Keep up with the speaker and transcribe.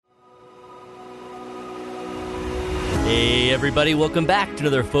Hey everybody, welcome back to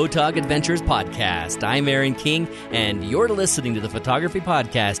another Photog Adventures podcast. I'm Aaron King, and you're listening to the Photography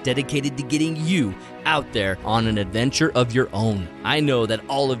Podcast dedicated to getting you out there on an adventure of your own. I know that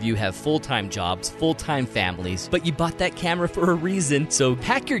all of you have full-time jobs, full-time families, but you bought that camera for a reason. So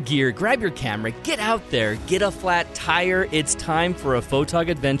pack your gear, grab your camera, get out there, get a flat tire. It's time for a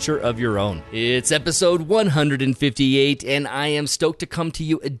Photog adventure of your own. It's episode 158, and I am stoked to come to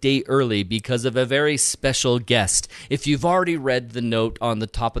you a day early because of a very special guest. If you've already read the note on the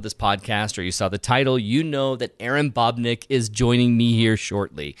top of this podcast or you saw the title, you know that Aaron Bobnick is joining me here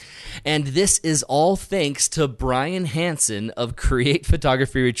shortly. And this is all thanks to Brian Hansen of Create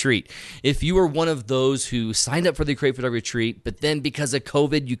Photography Retreat. If you were one of those who signed up for the Create Photography Retreat, but then because of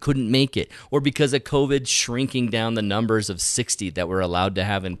COVID, you couldn't make it, or because of COVID shrinking down the numbers of 60 that we're allowed to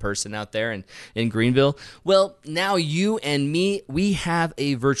have in person out there in Greenville, well, now you and me, we have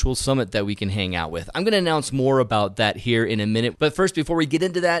a virtual summit that we can hang out with. I'm going to announce more about that here in a minute. But first, before we get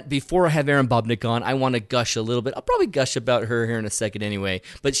into that, before I have Aaron Bobnick on, I want to gush a little bit. I'll probably gush about her here in a second anyway,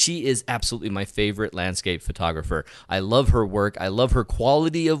 but she is absolutely my favorite landscape photographer. I love her work. I love her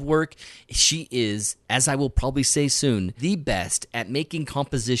quality of work. She is, as I will probably say soon, the best at making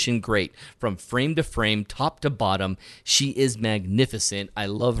composition great from frame to frame, top to bottom. She is magnificent. I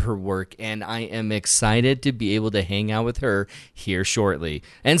love her work, and I am excited to be able to hang out with her here shortly.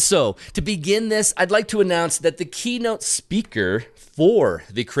 And so, to begin this, I'd like to announce that the keynote speaker for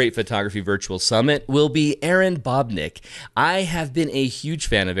the Create Photography Virtual Summit will be Aaron Bobnick. I have been a huge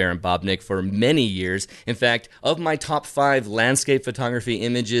fan of Aaron Bobnick for many years. In fact, of my top 5 landscape photography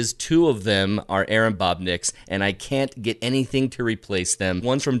images, 2 of them are Aaron Bobnick's, and I can't get anything to replace them.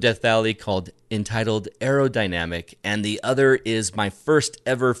 One's from Death Valley entitled Aerodynamic, and the other is my first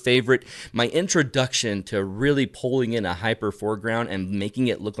ever favorite, my introduction to really pulling in a hyper foreground and making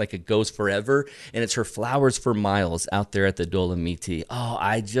it look like it goes forever, and it's her Flowers for Miles out there at the Dolomiti. Oh,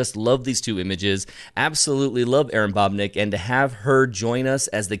 I just love these 2 images. Absolutely love Aaron Bobnick, and to have her join us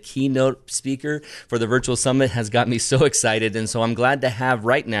as the keynote speaker for the virtual summit has got me so excited, and so I'm glad to have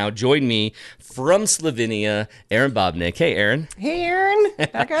right now join me from Slovenia, Aaron Bobnick. Hey, Aaron. Hey, Aaron.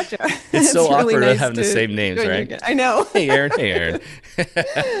 Back at you. It's so really awkward nice having the same names, right? I know. Hey, Aaron. Hey, Aaron.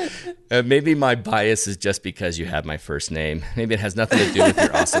 Maybe my bias is just because you have my first name. Maybe it has nothing to do with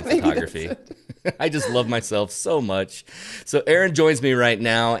your awesome photography. I just love myself so much. So Erin joins me right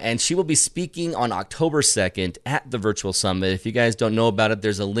now, and she will be speaking on October 2nd at the Virtual Summit. If you guys don't know about it,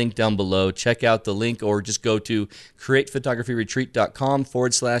 there's a link down below. Check out the link or just go to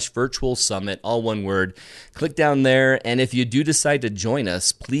createphotographyretreat.com/virtual summit, all one word. Click down there, and if you do decide to join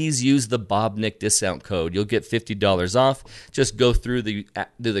us, please use the Bobnick discount code. You'll get $50 off. Just go through the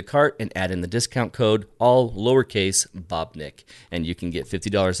cart and add in the discount code, all lowercase Bobnick, and you can get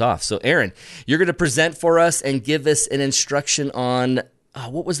 $50 off. So Erin, you're going to present for us and give us an instruction on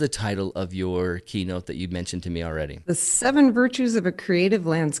what was the title of your keynote that you mentioned to me already? The 7 Virtues of a Creative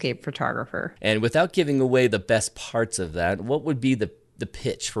Landscape Photographer. And without giving away the best parts of that, what would be the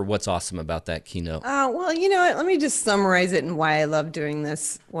pitch for what's awesome about that keynote? Well, you know what? Let me just summarize it and why I love doing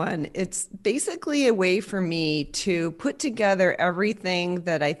this one. It's basically a way for me to put together everything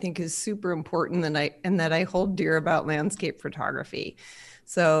that I think is super important and that I hold dear about landscape photography.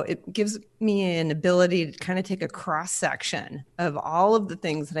 So it gives me an ability to kind of take a cross section of all of the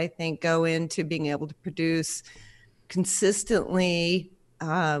things that I think go into being able to produce consistently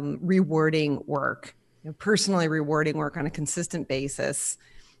rewarding work, personally rewarding work on a consistent basis.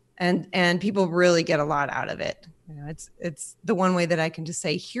 And people really get a lot out of it. It's the one way that I can just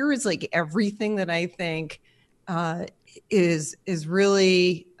say, here is like everything that I think is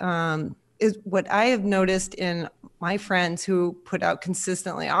really is what I have noticed in my friends who put out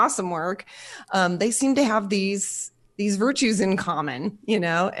consistently awesome work. They seem to have these virtues in common,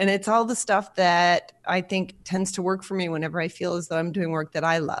 and it's all the stuff that I think tends to work for me whenever I feel as though I'm doing work that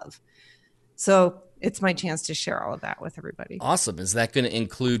I love. So it's my chance to share all of that with everybody. Awesome. Is that going to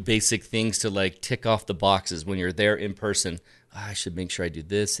include basic things to like tick off the boxes when you're there in person? I should make sure I do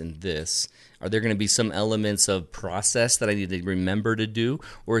this and this. Are there going to be some elements of process that I need to remember to do?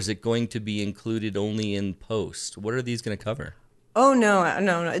 Or is it going to be included only in post? What are these going to cover? Oh, no.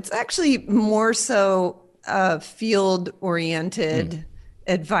 It's actually more so field-oriented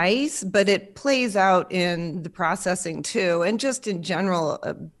advice, but it plays out in the processing too. And just in general,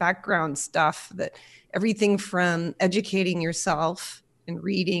 background stuff, that everything from educating yourself and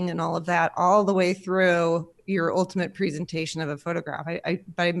reading and all of that, all the way through, your ultimate presentation of a photograph.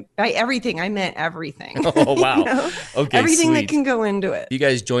 By everything, I meant everything. Oh, wow. Okay, everything sweet. that can go into it. You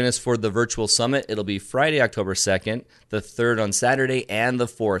guys join us for the virtual summit. It'll be Friday, October 2nd, the 3rd on Saturday, and the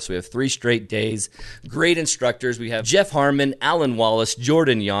 4th. So we have 3 straight days. Great instructors. We have Jeff Harmon, Alan Wallace,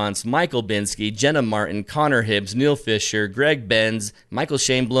 Jordan Yance, Michael Binsky, Jenna Martin, Connor Hibbs, Neil Fisher, Greg Benz, Michael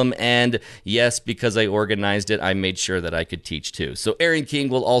Shaneblum, and yes, because I organized it, I made sure that I could teach too. So Aaron King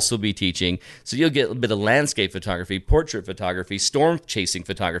will also be teaching. So you'll get a bit of landscape photography, portrait photography, storm chasing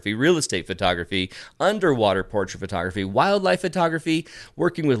photography, real estate photography, underwater portrait photography, wildlife photography,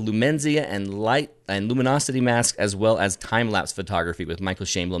 working with Lumenzia and light and luminosity mask, as well as time-lapse photography with Michael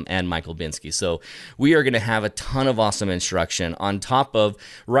Shaneblum and Michael Binsky. So we are going to have a ton of awesome instruction on top of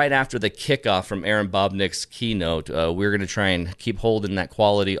right after the kickoff from Aaron Bobnick's keynote. We're going to try and keep holding that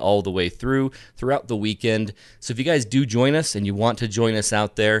quality all the way throughout the weekend. So if you guys do join us and you want to join us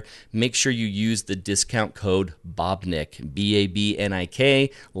out there, make sure you use the discount code BOBNIK,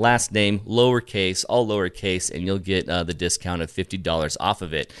 BABNIK, last name, lowercase, all lowercase, and you'll get the discount of $50 off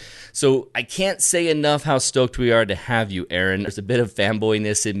of it. So I can't say enough how stoked we are to have you, Aaron. There's a bit of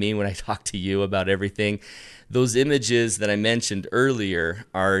fanboyness in me when I talk to you about everything. Those images that I mentioned earlier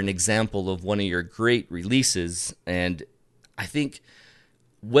are an example of one of your great releases, and I think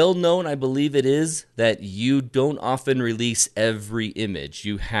well known, I believe it is, that you don't often release every image.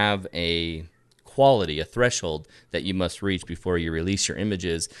 You have a quality, a threshold that you must reach before you release your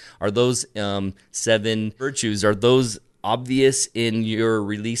images. Are those 7 virtues, are those obvious in your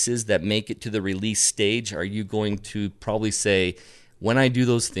releases that make it to the release stage? Are you going to probably say, when I do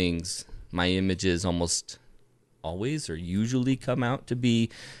those things, my images almost always or usually come out to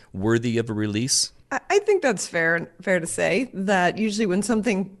be worthy of a release? I think that's fair to say that usually when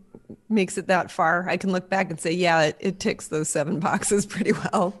something makes it that far, I can look back and say, yeah, it ticks those 7 boxes pretty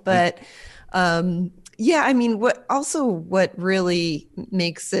well. But yeah, I mean, what really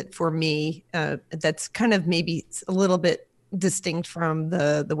makes it for me, that's kind of maybe a little bit distinct from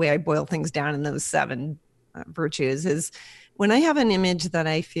the way I boil things down in those 7 virtues, is when I have an image that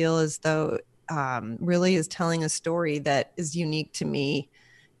I feel as though really is telling a story that is unique to me,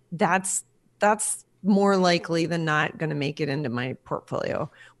 that's more likely than not going to make it into my portfolio.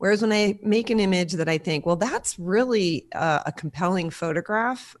 Whereas when I make an image that I think, well, that's really a compelling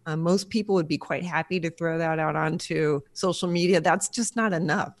photograph, most people would be quite happy to throw that out onto social media. That's just not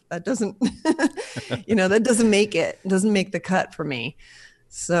enough. That doesn't, that doesn't make the cut for me.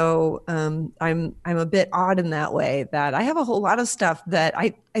 So I'm a bit odd in that way, that I have a whole lot of stuff that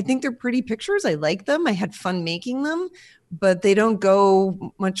I think they're pretty pictures. I like them. I had fun making them, but they don't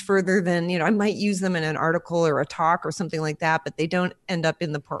go much further than, I might use them in an article or a talk or something like that, but they don't end up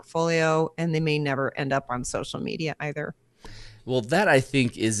in the portfolio, and they may never end up on social media either. Well, that I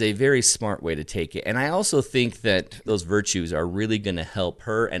think is a very smart way to take it. And I also think that those virtues are really going to help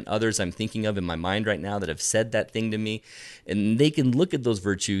her and others I'm thinking of in my mind right now that have said that thing to me. And they can look at those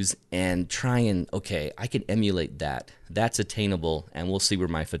virtues and try and, okay, I can emulate that. That's attainable, and we'll see where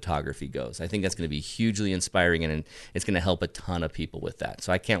my photography goes. I think that's going to be hugely inspiring, and it's going to help a ton of people with that.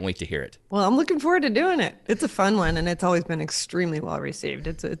 So I can't wait to hear it. Well, I'm looking forward to doing it. It's a fun one, and it's always been extremely well received.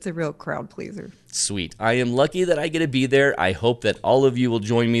 It's a real crowd pleaser. Sweet. I am lucky that I get to be there. I hope that all of you will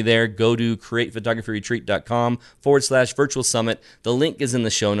join me there. Go to createphotographyretreat.com/virtual summit. The link is in the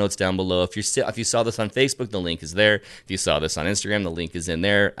show notes down below. If you saw this on Facebook, the link is there. If you saw this on Instagram, the link is in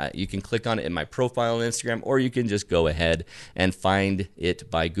there. You can click on it in my profile on Instagram, or you can just go ahead and find it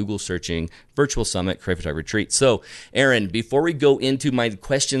by Google searching Virtual Summit Create Photography Retreat. So, Aaron, before we go into my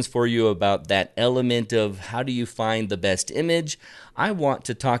questions for you about that element of how do you find the best image, I want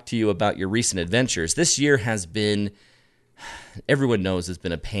to talk to you about your recent adventures. This year has been, everyone knows it's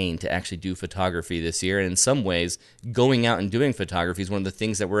been a pain to actually do photography this year. And in some ways, going out and doing photography is one of the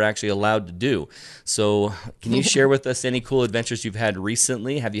things that we're actually allowed to do. So can you share with us any cool adventures you've had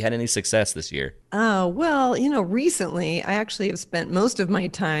recently? Have you had any success this year? Well, recently I actually have spent most of my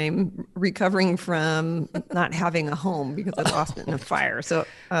time recovering from not having a home because I lost it in a fire. So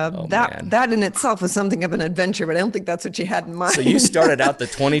that in itself was something of an adventure, but I don't think that's what you had in mind. So you started out the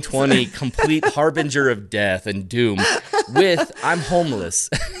 2020 complete harbinger of death and doom with I'm homeless.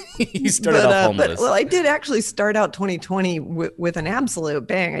 You started off homeless. Well, I did actually start out 2020 with an absolute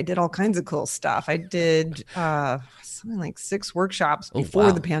bang. I did all kinds of cool stuff. I did something like 6 workshops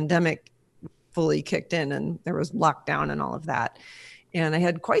before the pandemic fully kicked in and there was lockdown and all of that. And I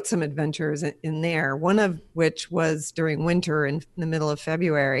had quite some adventures in there, one of which was during winter in the middle of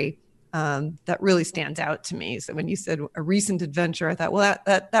February. that really stands out to me. So when you said a recent adventure, I thought, well,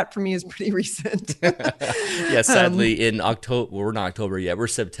 that for me is pretty recent. Yeah, sadly in October, well, we're not October yet, we're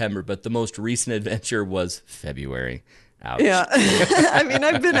September, but the most recent adventure was February. Ouch. Yeah. I mean,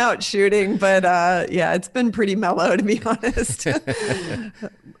 I've been out shooting, but yeah, it's been pretty mellow, to be honest.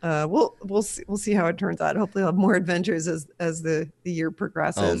 We'll see how it turns out. Hopefully we'll have more adventures as the year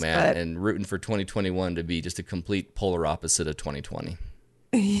progresses. Oh man, and rooting for 2021 to be just a complete polar opposite of 2020.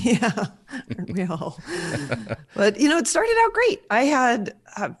 Yeah, we all. But it started out great. I had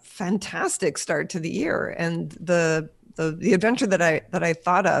a fantastic start to the year, and the adventure that I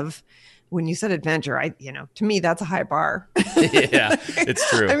thought of when you said adventure, to me, that's a high bar. Yeah, it's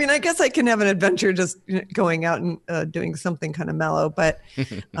true. I mean, I guess I can have an adventure just going out and doing something kind of mellow. But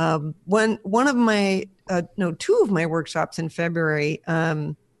one of my, two of my workshops in February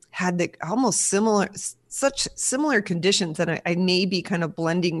had almost such similar conditions that I may be kind of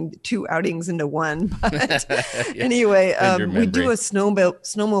blending two outings into one. But Yeah. anyway, we do a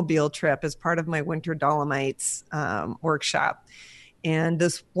snowmobile trip as part of my Winter Dolomites workshop. And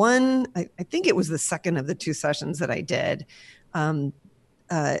this one, I think it was the second of the two sessions that I did.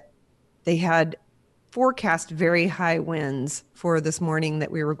 They had forecast very high winds for this morning that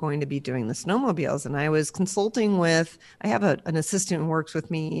we were going to be doing the snowmobiles. And I was consulting with, I have an assistant who works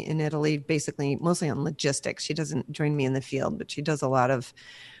with me in Italy, basically mostly on logistics. She doesn't join me in the field, but she does a lot of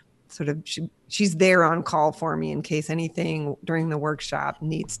she's there on call for me in case anything during the workshop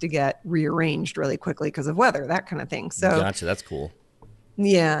needs to get rearranged really quickly because of weather, that kind of thing. So gotcha, that's cool.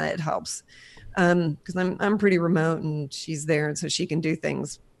 Yeah, it helps because I'm pretty remote and she's there, and so she can do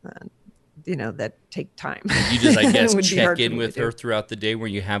things that take time. You just, I guess, check in with her throughout the day where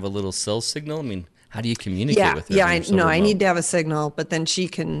you have a little cell signal. I mean, how do you communicate with her? Yeah, I need to have a signal, but then she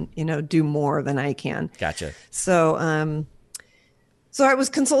can, do more than I can. Gotcha. So I was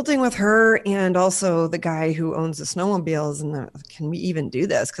consulting with her and also the guy who owns the snowmobiles, and can we even do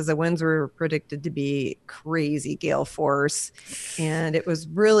this? Because the winds were predicted to be crazy gale force, and it was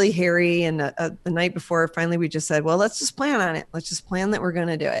really hairy. And the night before, finally, we just said, well, let's just plan on it. Let's just plan that we're going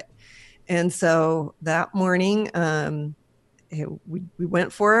to do it. And so that morning, we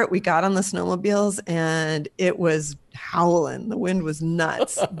went for it. We got on the snowmobiles, and it was howling. The wind was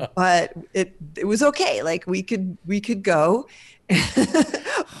nuts, but it was okay. Like we could go.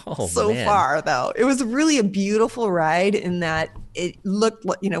 Far though, it was really a beautiful ride in that it looked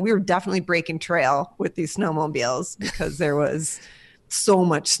like, we were definitely breaking trail with these snowmobiles because there was so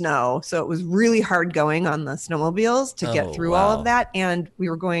much snow. So it was really hard going on the snowmobiles to get through all of that. And we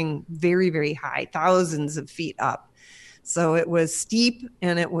were going very, very high, thousands of feet up. So it was steep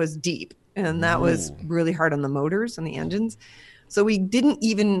and it was deep. And that was really hard on the motors and the engines. So we didn't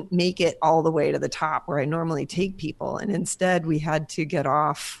even make it all the way to the top where I normally take people. And instead we had to get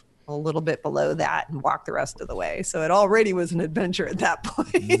off a little bit below that and walk the rest of the way. So it already was an adventure at that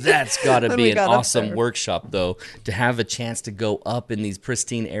point. That's got to be an awesome workshop, though, to have a chance to go up in these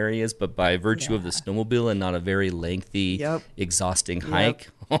pristine areas, but by virtue of the snowmobile and not a very lengthy, exhausting hike.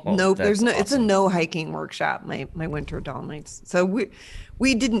 Nope, there's no. Awesome. It's a no hiking workshop. My Winter Dolomites. So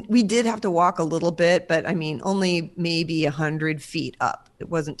we did have to walk a little bit, but I mean only maybe 100 feet up. It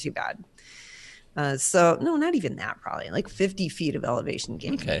wasn't too bad. So no, not even that. Probably like 50 feet of elevation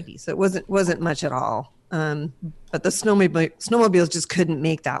gain, maybe. So it wasn't much at all. But the snowmobiles just couldn't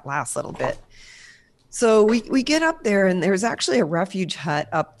make that last little bit. So we get up there, and there's actually a refuge hut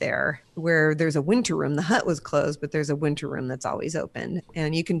up there where there's a winter room. The hut was closed, but there's a winter room that's always open,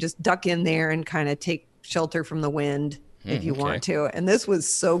 and you can just duck in there and kind of take shelter from the wind if you want to. And this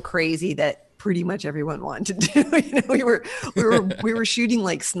was so crazy that pretty much everyone wanted to do. We were shooting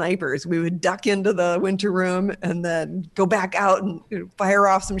like snipers. We would duck into the winter room and then go back out and fire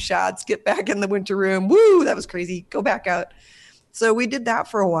off some shots, get back in the winter room. Woo, that was crazy. Go back out. So we did that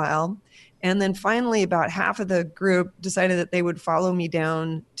for a while. And then finally, about half of the group decided that they would follow me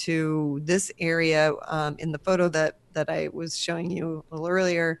down to this area in the photo that I was showing you a little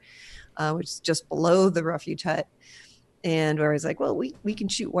earlier, which is just below the refuge hut. And where I was like, well, we can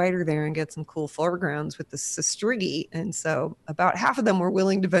shoot wider there and get some cool foregrounds with the Systrigi. And so about half of them were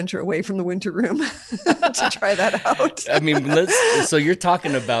willing to venture away from the winter room to try that out. I mean, so you're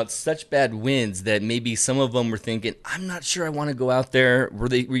talking about such bad winds that maybe some of them were thinking, I'm not sure I want to go out there.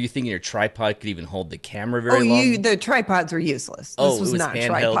 Were you thinking your tripod could even hold the camera very long? The tripods were useless. This was not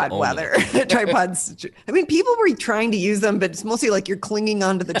tripod only weather. Tripods. I mean, people were trying to use them, but it's mostly like you're clinging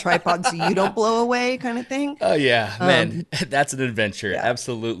onto the tripod so you don't blow away kind of thing. Oh, yeah. Man, man, that's an adventure. Yeah.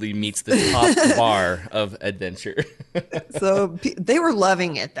 Absolutely meets the top bar of adventure. So they were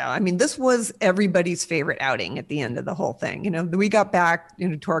loving it, though. I mean, this was everybody's favorite outing at the end of the whole thing. You know, we got back,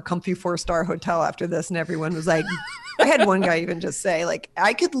 to our comfy 4-star hotel after this, and everyone was like, I had one guy even just say, like,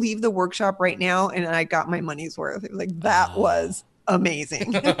 I could leave the workshop right now and I got my money's worth. It was like, that was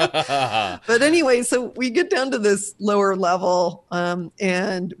amazing. But anyway, so we get down to this lower level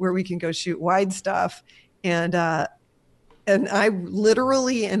and where we can go shoot wide stuff. And I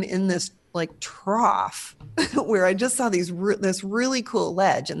literally am in this like trough where I just saw this really cool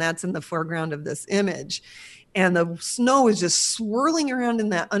ledge, and that's in the foreground of this image. And the snow is just swirling around in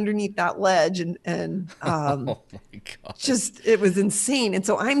that underneath that ledge, and oh my God. Just it was insane. And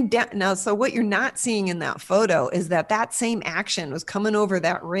so I'm down now. So what you're not seeing in that photo is that same action was coming over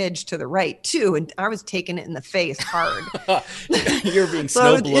that ridge to the right too, and I was taking it in the face hard. You're being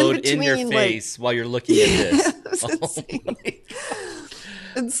snowblowed in your face while you're looking at this.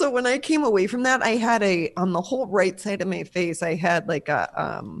 And so when I came away from that, I had on the whole right side of my face, I had like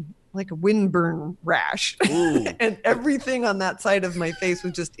a windburn rash. And everything on that side of my face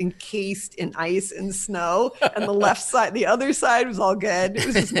was just encased in ice and snow. And the other side was all good. It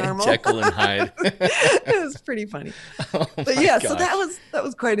was just normal. Jekyll and Hyde. It was pretty funny. But yeah, gosh. So that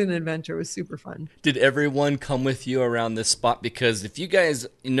was quite an adventure. It was super fun. Did everyone come with you around this spot? Because if you guys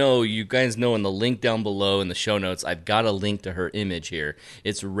know in the link down below in the show notes, I've got a link to her image here.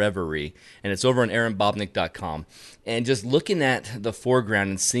 It's Reverie, and it's over on erinbobnick.com. And just looking at the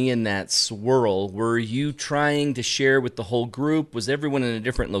foreground and seeing that swirl, were you trying to share with the whole group? Was everyone in a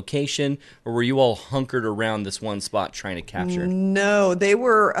different location, or were you all hunkered around this one spot trying to capture? No, they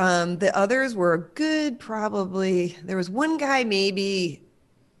were, the others were a good, probably, there was one guy maybe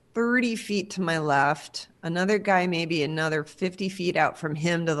 30 feet to my left, another guy maybe another 50 feet out from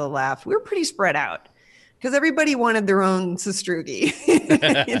him to the left. We were pretty spread out, because everybody wanted their own sastrugi,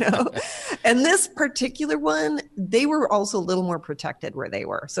 And this particular one, they were also a little more protected where they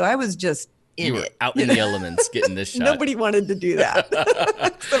were. So I was just in it. Out in the elements getting this shot. Nobody wanted to do that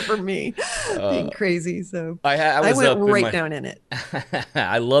except for me being crazy. So I went right down in it.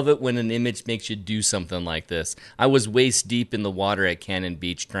 I love it when an image makes you do something like this. I was waist deep in the water at Cannon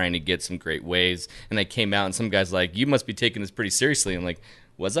Beach trying to get some great waves. And I came out and some guy's like, you must be taking this pretty seriously. I'm like,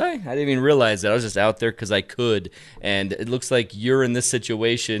 was I? I didn't even realize that. I was just out there because I could. And it looks like you're in this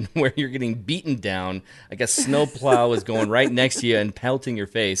situation where you're getting beaten down. Like a snowplow is going right next to you and pelting your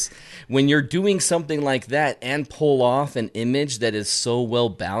face. When you're doing something like that and pull off an image that is so well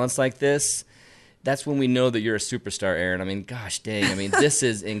balanced like this, that's when we know that you're a superstar, Erin. I mean, gosh dang. I mean, this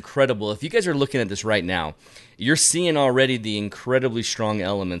is incredible. If you guys are looking at this right now, you're seeing already the incredibly strong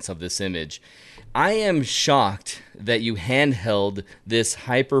elements of this image. I am shocked that you handheld this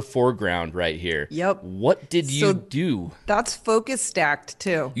hyper foreground right here. Yep. What did you do? That's focus stacked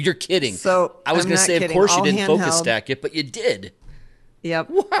too. You're kidding. So I was going to say, of course you didn't focus stack it, but you did.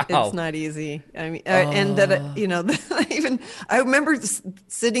 Yep. Wow. It's not easy. I mean, and that, I remember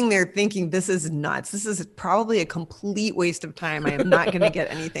sitting there thinking, this is nuts. This is probably a complete waste of time. I am not going to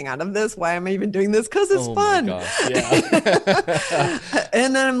get anything out of this. Why am I even doing this? Because it's fun. My gosh. Yeah.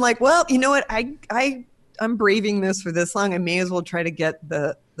 And then I'm like, well, you know what? I'm braving this for this long. I may as well try to get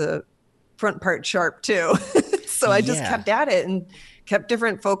the front part sharp too. So I just kept at it and kept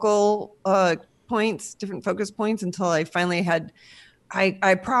different focal points, different focus points until I finally had.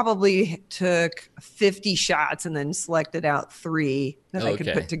 I probably took 50 shots and then selected out 3 that I could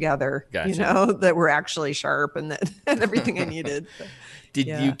put together, Gotcha. That were actually sharp and that had everything I needed. So, Did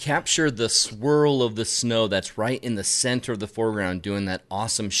you capture the swirl of the snow that's right in the center of the foreground doing that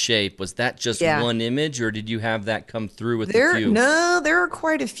awesome shape? Was that just one image, or did you have that come through with a few? No, there are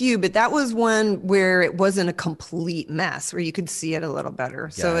quite a few, but that was one where it wasn't a complete mess, where you could see it a little better.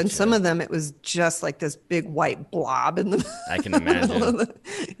 Gotcha. So in some of them, it was just like this big white blob in the I can imagine.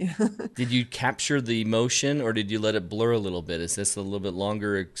 Did you capture the motion, or did you let it blur a little bit? Is this a little bit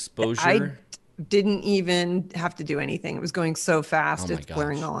longer exposure? I didn't even have to do anything. It was going so fast. It's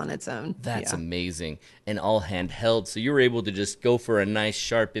blurring all on its own. That's amazing. And all handheld. So you were able to just go for a nice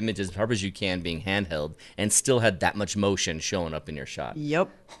sharp image as sharp as you can being handheld and still had that much motion showing up in your shot.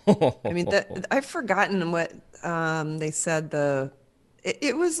 Yep. I mean, I've forgotten what they said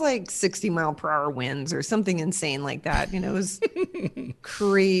it was like 60-mile-per-hour winds or something insane like that. It was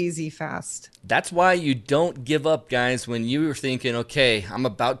crazy fast. That's why you don't give up, guys, when you were thinking, okay, I'm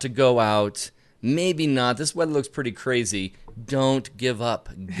about to go out. Maybe not. This weather looks pretty crazy. Don't give up.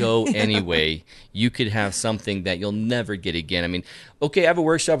 Go anyway. You could have something that you'll never get again. I mean, okay, I have a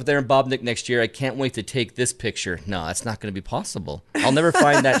workshop with Aaron Bobnick next year. I can't wait to take this picture. No, that's not going to be possible. I'll never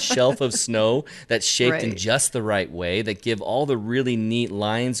find that shelf of snow that's shaped in just the right way, that give all the really neat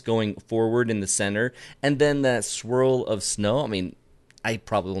lines going forward in the center, and then that swirl of snow. I mean, I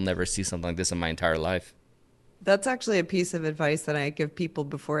probably will never see something like this in my entire life. That's actually a piece of advice that I give people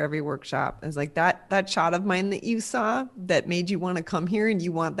before every workshop. Is like that shot of mine that you saw that made you want to come here and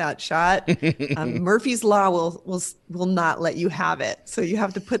you want that shot. Murphy's Law will not let you have it. So you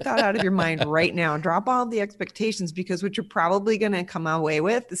have to put that out of your mind right now. Drop all the expectations, because what you're probably going to come away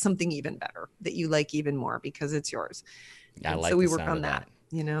with is something even better that you like even more because it's yours. So we work on that,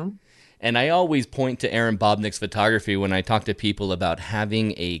 you know? And I always point to Aaron Bobnick's photography when I talk to people about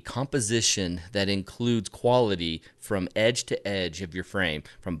having a composition that includes quality from edge to edge of your frame,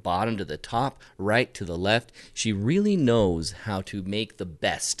 from bottom to the top, right to the left. She really knows how to make the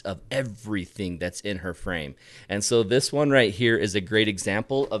best of everything that's in her frame. And so this one right here is a great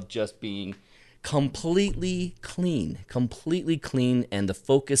example of just being completely clean, and the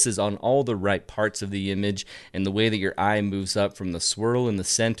focus is on all the right parts of the image, and the way that your eye moves up from the swirl in the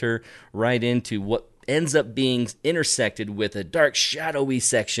center right into what ends up being intersected with a dark shadowy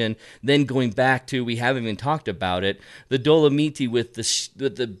section, then going back to, we haven't even talked about it, the Dolomiti with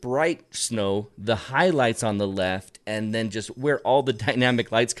the bright snow, the highlights on the left, and then just where all the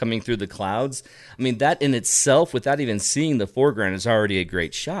dynamic lights coming through the clouds. I mean, that in itself, without even seeing the foreground, is already a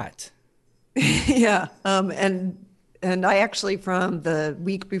great shot. Yeah. And I actually, from the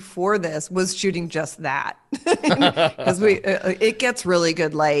week before this, was shooting just that, because it gets really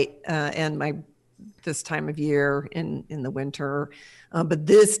good light and this time of year in the winter. But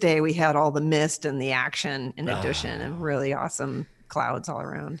this day we had all the mist and the action in addition, and really awesome clouds all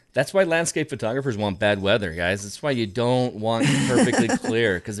around. That's why landscape photographers want bad weather, guys. That's why you don't want perfectly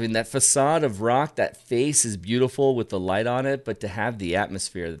clear, because I mean, that facade of rock, that face is beautiful with the light on it, but to have the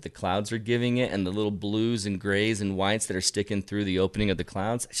atmosphere that the clouds are giving it, and the little blues and grays and whites that are sticking through the opening of the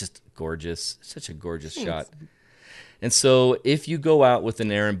clouds, it's just gorgeous. Such a gorgeous shot. And so if you go out with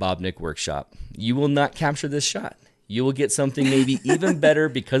an Aaron Bobnick workshop, you will not capture this shot. You will get something maybe even better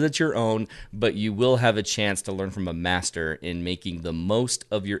because it's your own, but you will have a chance to learn from a master in making the most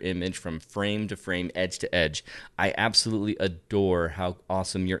of your image from frame to frame, edge to edge. I absolutely adore how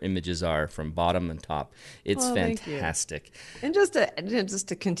awesome your images are from bottom and top. It's fantastic. And just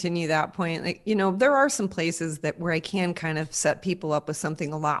to continue that point, like, you know, there are some places where I can kind of set people up with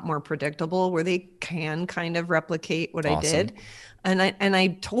something a lot more predictable, where they can kind of replicate what I did. And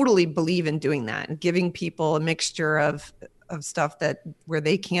I totally believe in doing that and giving people a mixture of stuff where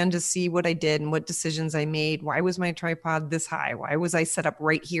they can just see what I did and what decisions I made. Why was my tripod this high? Why was I set up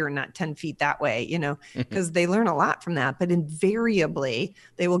right here and not 10 feet that way? You know, because they learn a lot from that. But invariably,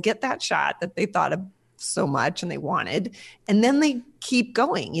 they will get that shot that they thought of so much and they wanted, and then they keep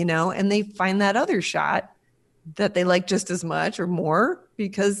going, you know, and they find that other shot that they like just as much or more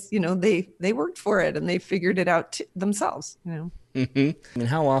because, you know, they worked for it and they figured it out themselves, you know. I mean,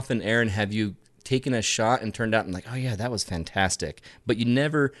 how often, Aaron, have you taken a shot and turned out and like, oh yeah, that was fantastic, but you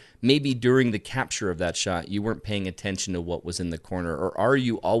never, maybe during the capture of that shot, you weren't paying attention to what was in the corner? Or are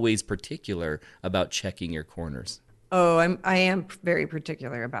you always particular about checking your corners? Oh, I am very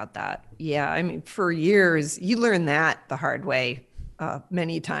particular about that. Yeah, I mean, for years, you learn that the hard way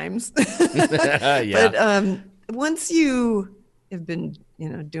many times. Yeah. But once you have been, you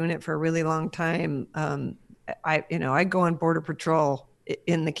know, doing it for a really long time, I go on Border Patrol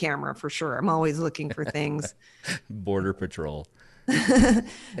in the camera for sure. I'm always looking for things. Border Patrol. And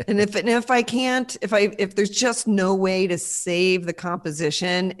if there's just no way to save the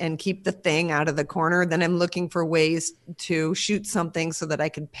composition and keep the thing out of the corner, then I'm looking for ways to shoot something so that I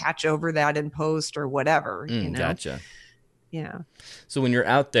can patch over that in post or whatever. You know? Gotcha. Yeah. So when you're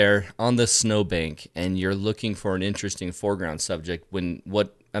out there on the snowbank and you're looking for an interesting foreground subject, when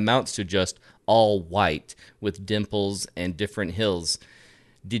what amounts to just all white with dimples and different hills,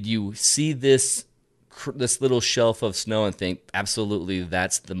 did you see this little shelf of snow and think, absolutely,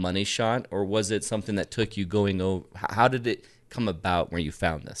 that's the money shot? Or was it something that took you going over? How did it come about where you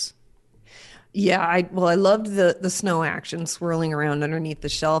found this? Yeah, I loved the snow action swirling around underneath the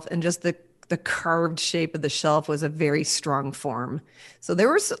shelf, and just the carved shape of the shelf was a very strong form. So there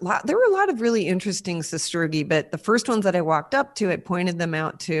were a lot of really interesting sastrugi, but the first ones that I walked up to, I pointed them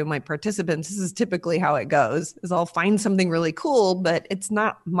out to my participants. This is typically how it goes, is I'll find something really cool, but it's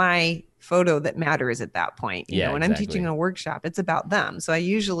not my photo that matters at that point. You know, when I'm teaching a workshop, it's about them. So I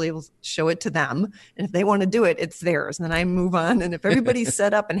usually will show it to them. And if they want to do it, it's theirs. And then I move on. And if everybody's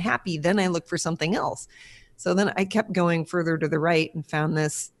set up and happy, then I look for something else. So then I kept going further to the right and found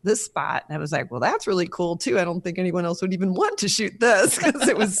this spot. And I was like, well, that's really cool too. I don't think anyone else would even want to shoot this because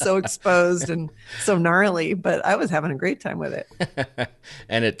it was so exposed and so gnarly, but I was having a great time with it.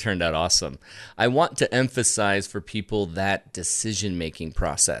 And it turned out awesome. I want to emphasize for people that decision-making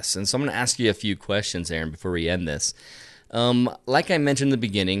process. And so I'm going to ask you a few questions, Erin, before we end this. Like I mentioned in the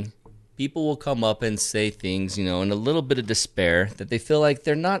beginning, people will come up and say things, in a little bit of despair that they feel like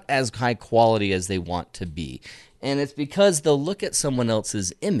they're not as high quality as they want to be. And it's because they'll look at someone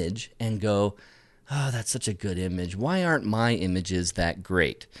else's image and go, oh, that's such a good image. Why aren't my images that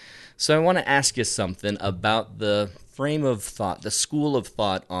great? So I want to ask you something about the frame of thought, the school of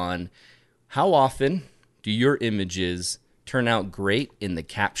thought on how often do your images turn out great in the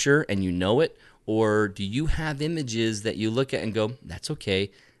capture and you know it, or do you have images that you look at and go, that's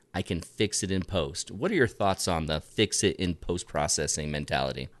okay, I can fix it in post? What are your thoughts on the fix it in post-processing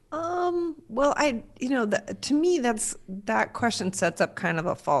mentality? Well, to me, that question sets up kind of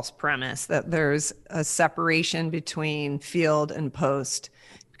a false premise that there's a separation between field and post,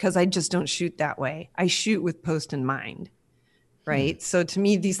 because I just don't shoot that way. I shoot with post in mind, right? So to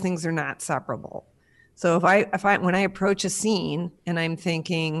me, these things are not separable. So when I approach a scene and I'm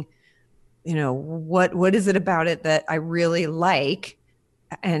thinking, what is it about it that I really like?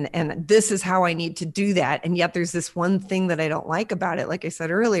 And this is how I need to do that. And yet there's this one thing that I don't like about it. Like I said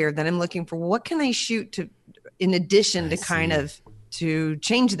earlier, that I'm looking for, what can I shoot to, in addition to kind of to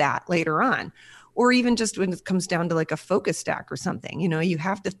change that later on? Or even just when it comes down to like a focus stack or something, you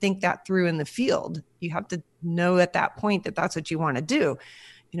have to think that through in the field. You have to know at that point that that's what you want to do.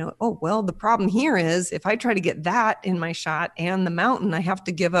 Oh, well, the problem here is if I try to get that in my shot and the mountain, I have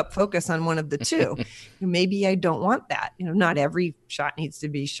to give up focus on one of the two. Maybe I don't want that. Not every shot needs to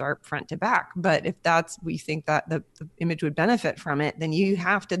be sharp front to back, but if we think that the image would benefit from it, then you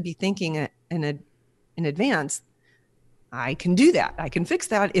have to be thinking in advance. I can do that. I can fix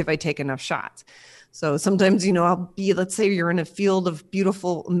that if I take enough shots. So sometimes, let's say you're in a field of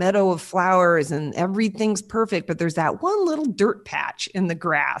beautiful meadow of flowers and everything's perfect, but there's that one little dirt patch in the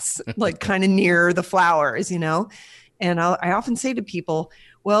grass, like kind of near the flowers, and I often say to people,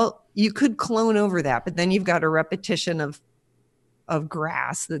 well, you could clone over that, but then you've got a repetition of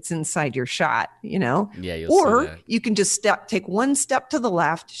grass that's inside your shot, Yeah, or you can just take one step to the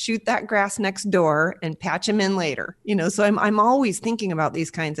left, shoot that grass next door and patch them in later, so I'm always thinking about these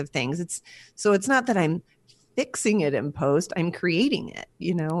kinds of things. It's not that I'm fixing it in post, I'm creating it,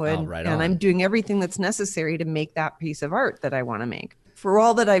 and I'm doing everything that's necessary to make that piece of art that I want to make. For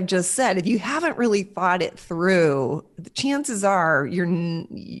all that I've just said, if you haven't really thought it through, the chances are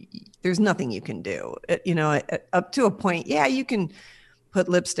there's nothing you can do. Up to a point, yeah, you can put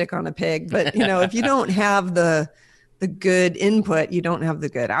lipstick on a pig, but if you don't have the good input, you don't have the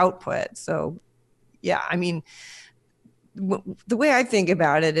good output. So, yeah, I mean, the way I think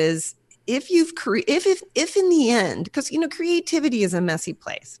about it is, if in the end, because creativity is a messy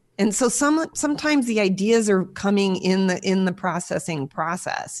place. And so sometimes the ideas are coming in the processing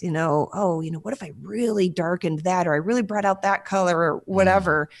process, what if I really darkened that, or I really brought out that color or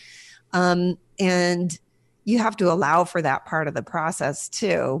whatever. And you have to allow for that part of the process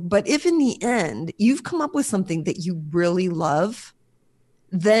too. But if in the end you've come up with something that you really love,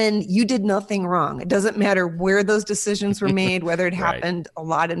 then you did nothing wrong. It doesn't matter where those decisions were made, whether it happened a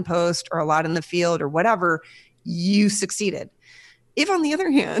lot in post or a lot in the field or whatever, you succeeded. If, on the other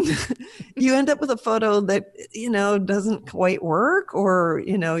hand, you end up with a photo that, doesn't quite work, or,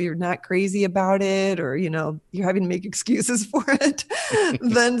 you're not crazy about it, or, you're having to make excuses for it,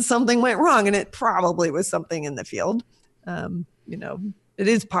 then something went wrong. And it probably was something in the field. It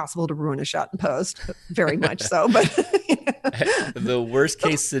is possible to ruin a shot in post, very much so. But the worst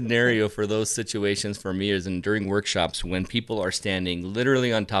case scenario for those situations for me is during workshops when people are standing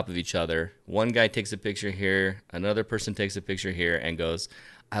literally on top of each other. One guy takes a picture here, another person takes a picture here and goes,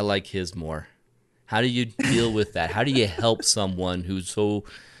 I like his more. How do you deal with that? How do you help someone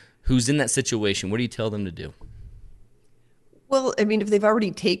who's in that situation? What do you tell them to do? Well, I mean, if they've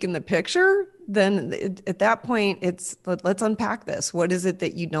already taken the picture, then at that point, let's unpack this. What is it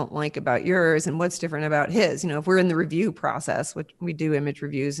that you don't like about yours, and what's different about his? If we're in the review process, which we do image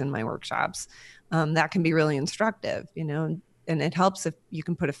reviews in my workshops, that can be really instructive, and it helps if you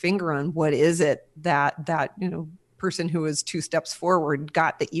can put a finger on what is it that person who was 2 steps forward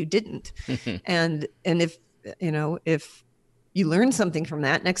got that you didn't. and if you learn something from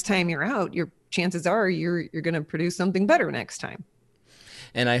that, next time you're out, your chances are you're going to produce something better next time.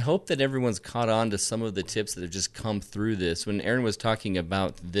 And I hope that everyone's caught on to some of the tips that have just come through this. When Erin was talking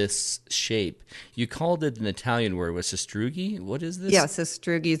about this shape, you called it an Italian word. Was sastrugi? What is this? Yeah,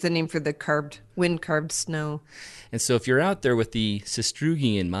 sastrugi is the name for the wind-carved snow. And so if you're out there with the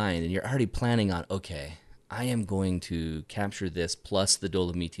sastrugi in mind and you're already planning on, okay, I am going to capture this plus the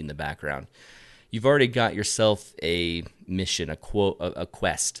Dolomiti in the background, you've already got yourself a mission, a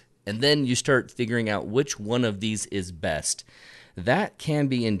quest. And then you start figuring out which one of these is best. That can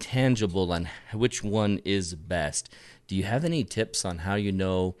be intangible on which one is best. Do you have any tips on how you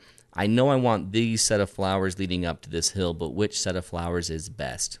know, I want these set of flowers leading up to this hill, but which set of flowers is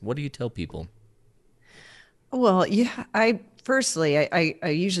best? What do you tell people? Well, yeah, I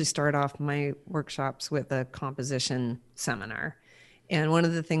usually start off my workshops with a composition seminar. And one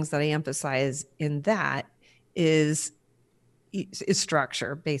of the things that I emphasize in that is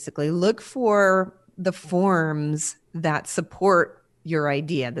structure, basically. Look for the forms that support your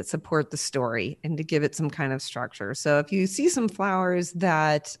idea, that support the story, and to give it some kind of structure. So if you see some flowers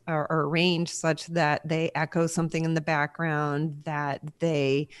that are arranged such that they echo something in the background, that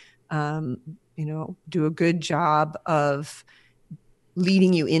they do a good job of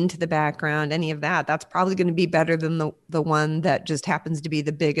leading you into the background, any of that, that's probably going to be better than the one that just happens to be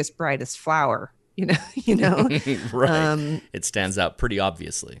the biggest, brightest flower, Right. It stands out pretty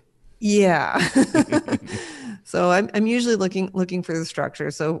obviously. Yeah. So I'm usually looking for the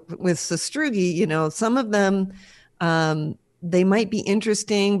structure. So with sastrugi, some of them, they might be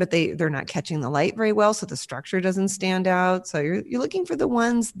interesting, but they're not catching the light very well. So the structure doesn't stand out. So you're looking for the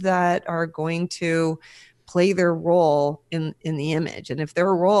ones that are going to play their role in the image. And if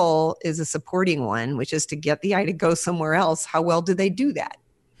their role is a supporting one, which is to get the eye to go somewhere else, how well do they do that?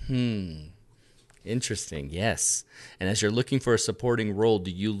 Interesting. Yes. And as you're looking for a supporting role, do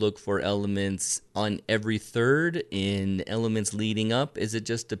you look for elements on every third, in elements leading up? Is it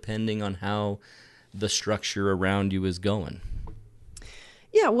just depending on how the structure around you is going?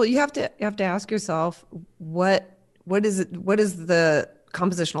 Yeah. Well, you have to ask yourself, what is the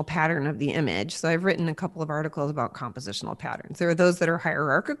compositional pattern of the image? So I've written a couple of articles about compositional patterns. There are those that are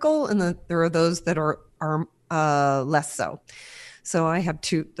hierarchical, and there are those that are less so. So I have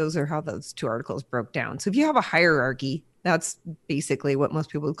two. Those are how those two articles broke down. So if you have a hierarchy, that's basically what most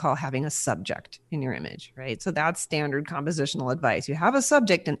people would call having a subject in your image, right? So that's standard compositional advice. You have a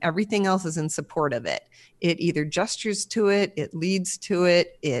subject and everything else is in support of it. It either gestures to it, it leads to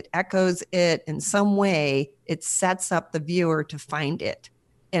it, it echoes it in some way. It sets up the viewer to find it,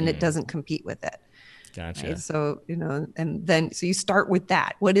 and it doesn't compete with it. Gotcha. Right? So, and then, so you start with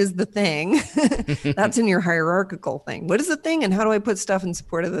that. What is the thing? That's in your hierarchical thing. What is the thing, and how do I put stuff in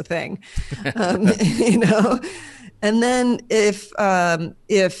support of the thing? And then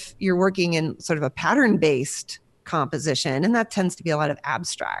if you're working in sort of a pattern-based composition, and that tends to be a lot of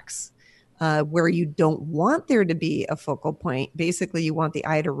abstracts, where you don't want there to be a focal point. Basically, you want the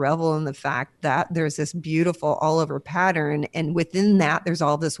eye to revel in the fact that there's this beautiful all over pattern. And within that, there's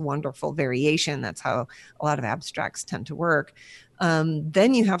all this wonderful variation. That's how a lot of abstracts tend to work.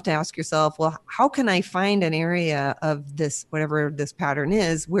 Then you have to ask yourself, well, how can I find an area of this, whatever this pattern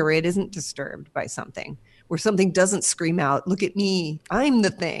is, where it isn't disturbed by something, where something doesn't scream out, look at me, I'm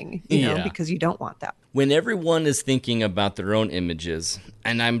the thing, because you don't want that. When everyone is thinking about their own images,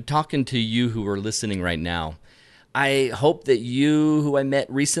 and I'm talking to you who are listening right now, I hope that you who I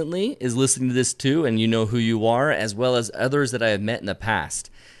met recently is listening to this too, and you know who you are, as well as others that I have met in the past.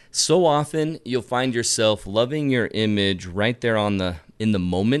 So often you'll find yourself loving your image right there in the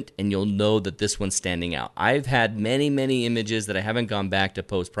moment, and you'll know that this one's standing out. I've had many, many images that I haven't gone back to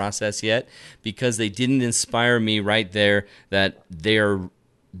post-process yet because they didn't inspire me right there that they're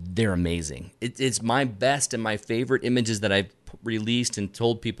amazing. It's my best and my favorite images that I've released and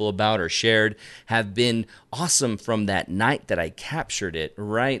told people about or shared have been awesome from that night that I captured it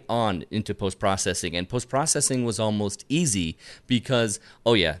right on into post-processing. And post-processing was almost easy because,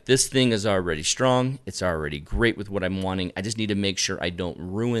 oh yeah, this thing is already strong. It's already great with what I'm wanting. I just need to make sure I don't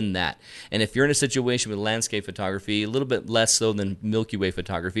ruin that. And if you're in a situation with landscape photography, a little bit less so than Milky Way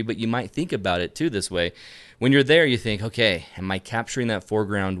photography, but you might think about it too this way. When you're there, you think, okay, am I capturing that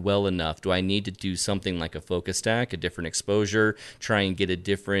foreground well enough? Do I need to do something like a focus stack, a different exposure, try and get a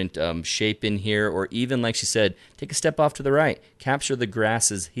different shape in here, or even, like she said, take a step off to the right, capture the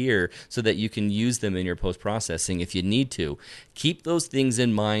grasses here so that you can use them in your post-processing if you need to. Keep those things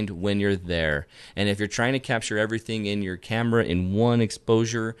in mind when you're there. And if you're trying to capture everything in your camera in one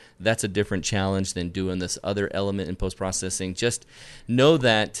exposure, that's a different challenge than doing this other element in post-processing. Just know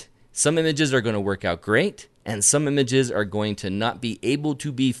that some images are going to work out great, and some images are going to not be able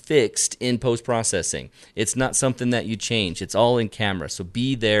to be fixed in post-processing. It's not something that you change. It's all in camera. So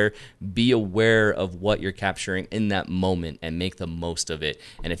be there, be aware of what you're capturing in that moment and make the most of it.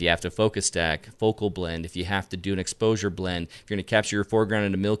 And if you have to focus stack, focal blend, if you have to do an exposure blend, if you're going to capture your foreground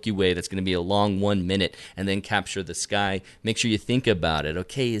in a Milky Way, that's going to be a long 1 minute, and then capture the sky, make sure you think about it.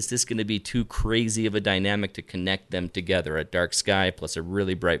 Okay, is this going to be too crazy of a dynamic to connect them together? A dark sky plus a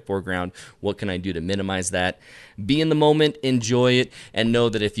really bright foreground. What can I do to minimize that? Be in the moment, enjoy it, and know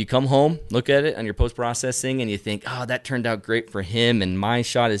that if you come home, look at it on your post-processing, and you think, oh, that turned out great for him, and my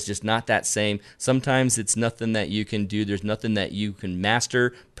shot is just not that same. Sometimes it's nothing that you can do. There's nothing that you can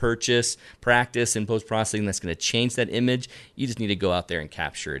master, purchase, practice in post-processing that's going to change that image. You just need to go out there and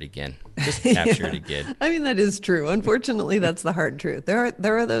capture it again. Just capture it again. I mean, that is true. Unfortunately, that's the hard truth. There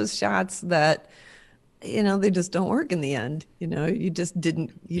are those shots that, they just don't work in the end. You just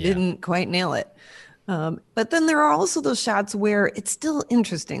didn't quite nail it. But then there are also those shots where it's still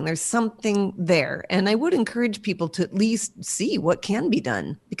interesting. There's something there. And I would encourage people to at least see what can be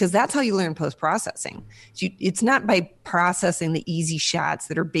done, because that's how you learn post-processing. It's not by processing the easy shots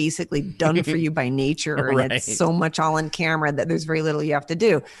that are basically done for you by nature. Right. And it's so much all in camera that there's very little you have to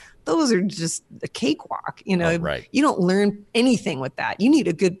do. Those are just a cakewalk. Right. You don't learn anything with that. You need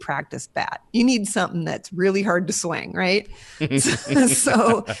a good practice bat. You need something that's really hard to swing, right?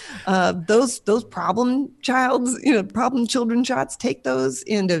 So those problem children shots, take those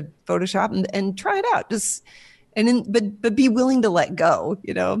into Photoshop and try it out. But be willing to let go,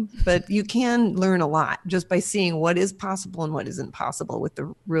 but you can learn a lot just by seeing what is possible and what isn't possible with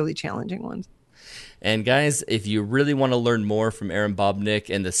the really challenging ones. And guys, if you really want to learn more from Erin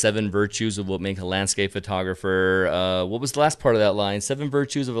Bobnick and the 7 virtues of what make a landscape photographer, what was the last part of that line? 7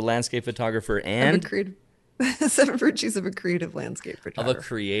 virtues of a landscape photographer and 7 virtues of a creative landscape photographer. Of a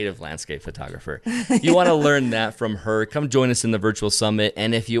creative landscape photographer. You want to learn that from her, come join us in the virtual summit.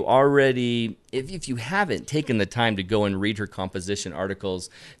 And if you haven't taken the time to go and read her composition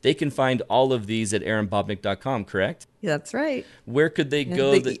articles, they can find all of these at erinbobnick.com, correct? That's right. Where could they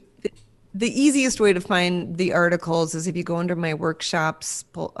go? The easiest way to find the articles is if you go under my workshops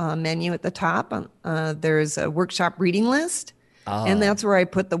menu at the top. There's a workshop reading list, and that's where I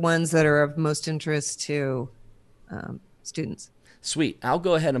put the ones that are of most interest to students. Sweet. I'll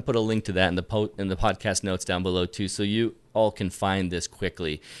go ahead and put a link to that in the podcast notes down below too, so you all can find this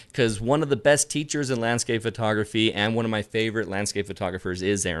quickly, because one of the best teachers in landscape photography and one of my favorite landscape photographers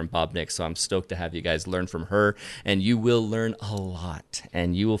is Erin Bobnick. So I'm stoked to have you guys learn from her, and you will learn a lot,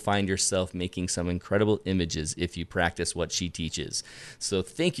 and you will find yourself making some incredible images if you practice what she teaches. So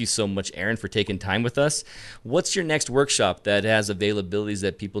thank you so much, Erin, for taking time with us. What's your next workshop that has availabilities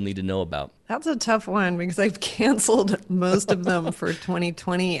that people need to know about? That's a tough one because I've canceled most of them for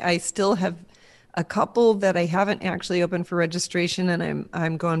 2020. I still have a couple that I haven't actually opened for registration, and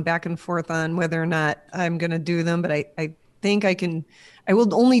I'm going back and forth on whether or not I'm going to do them, but I think I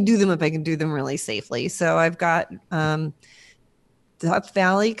will only do them if I can do them really safely. So I've got Death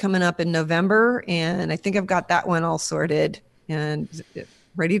Valley coming up in November, and I think I've got that one all sorted and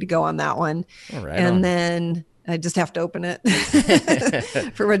ready to go on that one. All right. And then I just have to open it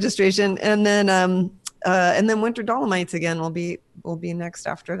for registration. And then Winter Dolomites again will be next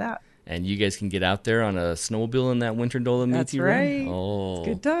after that. And you guys can get out there on a snowmobile in that Winter Dolomites. That's right. Oh, it's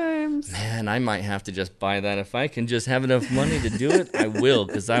good times. Man, I might have to just buy that. If I can just have enough money to do it, I will,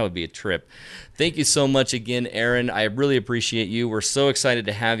 because that would be a trip. Thank you so much again, Erin. I really appreciate you. We're so excited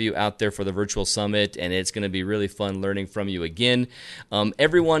to have you out there for the virtual summit, and it's going to be really fun learning from you again.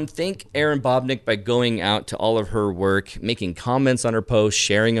 Everyone, thank Erin Bobnick by going out to all of her work, making comments on her posts,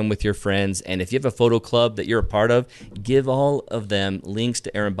 sharing them with your friends. And if you have a photo club that you're a part of, give all of them links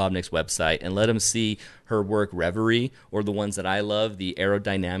to Erin Bobnick's website and let them see her work, Reverie, or the ones that I love, the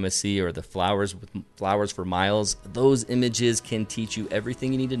Aerodynamicy or the Flowers for Miles. Those images can teach you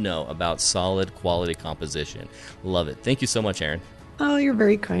everything you need to know about solid quality composition. Love it. Thank you so much, Erin. Oh, you're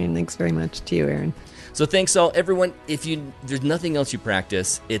very kind. Thanks very much to you, Aaron. So thanks all, everyone. There's nothing else you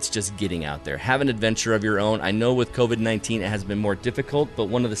practice, it's just getting out there. Have an adventure of your own. I know with COVID-19 it has been more difficult, but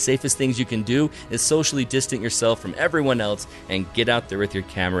one of the safest things you can do is socially distance yourself from everyone else and get out there with your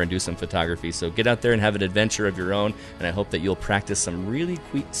camera and do some photography. So get out there and have an adventure of your own, and I hope that you'll practice some really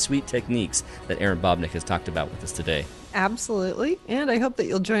sweet techniques that Erin Bobnick has talked about with us today. Absolutely, and I hope that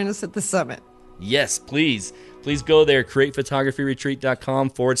you'll join us at the summit. Yes, please. Please go there,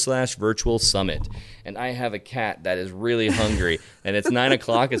 createphotographyretreat.com/virtual summit. And I have a cat that is really hungry, and it's 9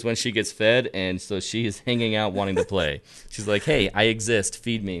 o'clock is when she gets fed, and so she is hanging out wanting to play. She's like, hey, I exist,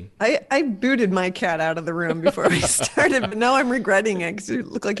 feed me. I booted my cat out of the room before we started, but now I'm regretting it because you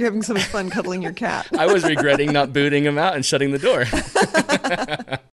look like you're having so much fun cuddling your cat. I was regretting not booting him out and shutting the door.